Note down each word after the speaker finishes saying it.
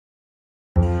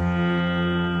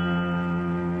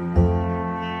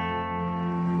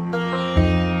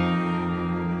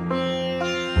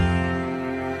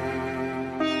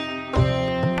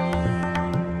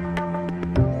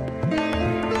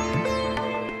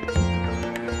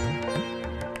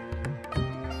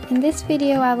In this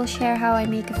video I will share how I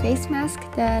make a face mask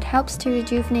that helps to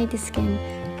rejuvenate the skin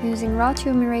using raw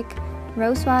turmeric,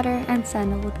 rosewater and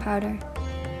sandalwood powder.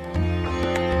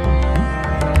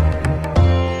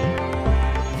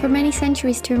 For many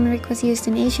centuries turmeric was used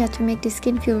in Asia to make the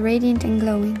skin feel radiant and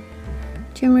glowing.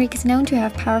 Turmeric is known to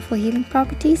have powerful healing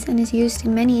properties and is used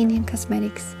in many Indian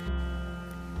cosmetics.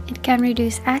 It can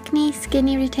reduce acne, skin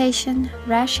irritation,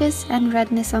 rashes and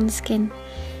redness on the skin.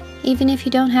 Even if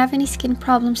you don't have any skin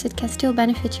problems, it can still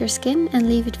benefit your skin and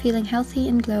leave it feeling healthy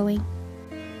and glowing.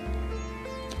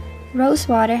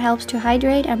 Rosewater helps to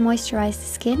hydrate and moisturize the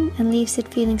skin and leaves it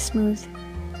feeling smooth.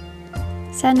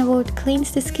 Sandalwood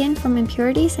cleans the skin from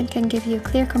impurities and can give you a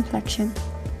clear complexion.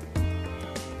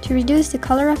 To reduce the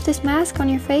color of this mask on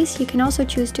your face, you can also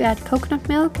choose to add coconut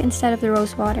milk instead of the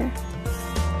rosewater.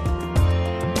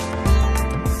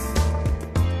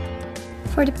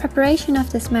 For the preparation of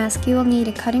this mask, you will need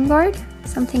a cutting board,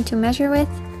 something to measure with,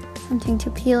 something to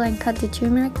peel and cut the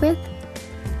turmeric with,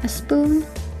 a spoon,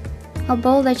 a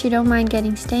bowl that you don't mind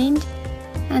getting stained,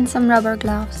 and some rubber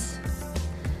gloves.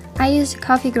 I used a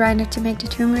coffee grinder to make the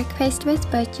turmeric paste with,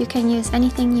 but you can use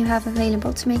anything you have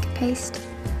available to make a paste.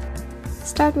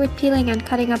 Start with peeling and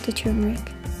cutting up the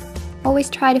turmeric. Always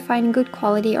try to find good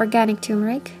quality organic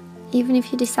turmeric, even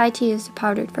if you decide to use the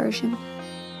powdered version.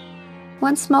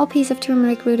 One small piece of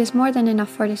turmeric root is more than enough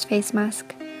for this face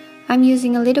mask. I'm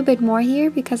using a little bit more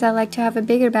here because I like to have a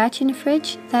bigger batch in the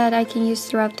fridge that I can use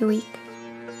throughout the week.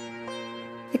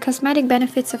 The cosmetic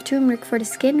benefits of turmeric for the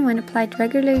skin when applied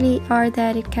regularly are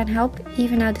that it can help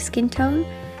even out the skin tone,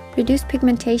 reduce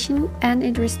pigmentation, and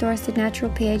it restores the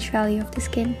natural pH value of the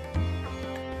skin.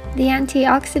 The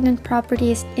antioxidant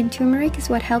properties in turmeric is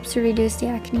what helps to reduce the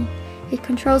acne. It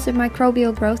controls the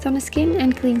microbial growth on the skin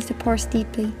and cleans the pores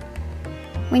deeply.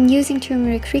 When using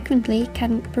turmeric frequently, it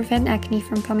can prevent acne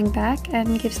from coming back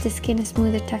and gives the skin a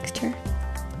smoother texture.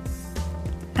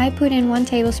 I put in 1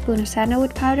 tablespoon of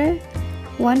sandalwood powder,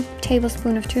 1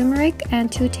 tablespoon of turmeric and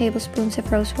 2 tablespoons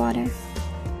of rosewater.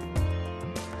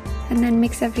 And then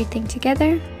mix everything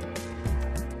together.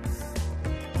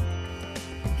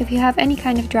 If you have any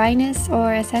kind of dryness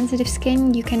or a sensitive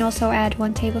skin, you can also add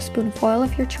 1 tablespoon of oil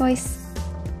of your choice.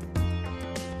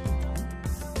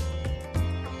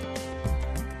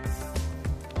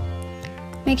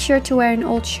 Make sure to wear an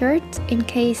old shirt in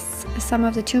case some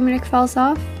of the turmeric falls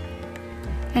off.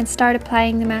 And start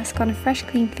applying the mask on a fresh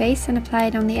clean face and apply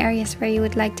it on the areas where you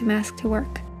would like the mask to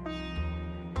work.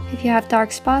 If you have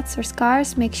dark spots or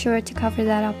scars, make sure to cover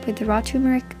that up with the raw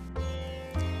turmeric.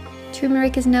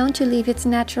 Turmeric is known to leave its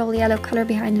natural yellow color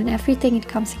behind on everything it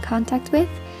comes in contact with,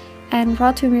 and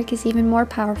raw turmeric is even more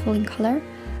powerful in color.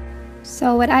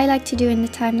 So what I like to do in the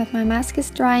time that my mask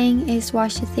is drying is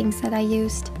wash the things that I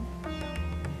used.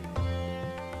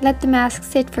 Let the mask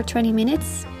sit for 20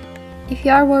 minutes. If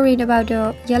you are worried about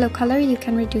the yellow color, you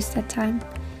can reduce that time.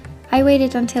 I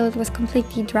waited until it was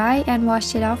completely dry and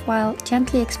washed it off while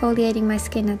gently exfoliating my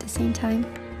skin at the same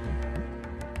time.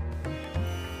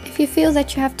 If you feel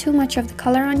that you have too much of the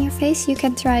color on your face, you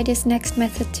can try this next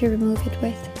method to remove it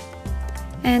with.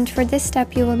 And for this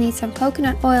step you will need some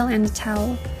coconut oil and a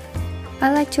towel.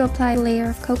 I like to apply a layer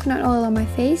of coconut oil on my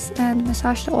face and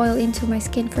massage the oil into my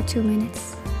skin for 2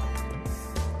 minutes.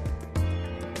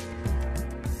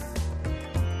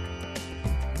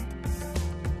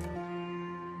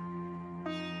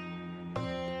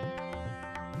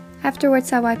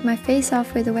 Afterwards I wipe my face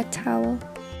off with a wet towel.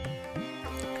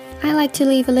 I like to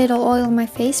leave a little oil on my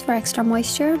face for extra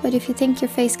moisture, but if you think your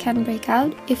face can break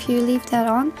out, if you leave that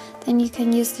on, then you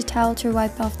can use the towel to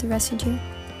wipe off the residue.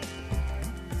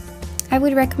 I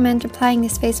would recommend applying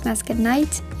this face mask at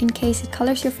night in case it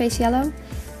colors your face yellow.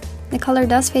 The color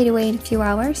does fade away in a few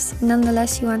hours.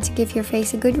 Nonetheless, you want to give your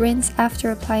face a good rinse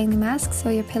after applying the mask so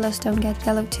your pillows don't get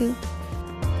yellow too.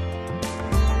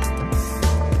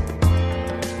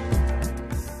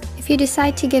 If you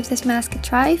decide to give this mask a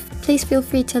try, please feel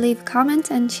free to leave a comment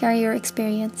and share your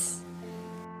experience.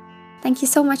 Thank you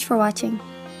so much for watching.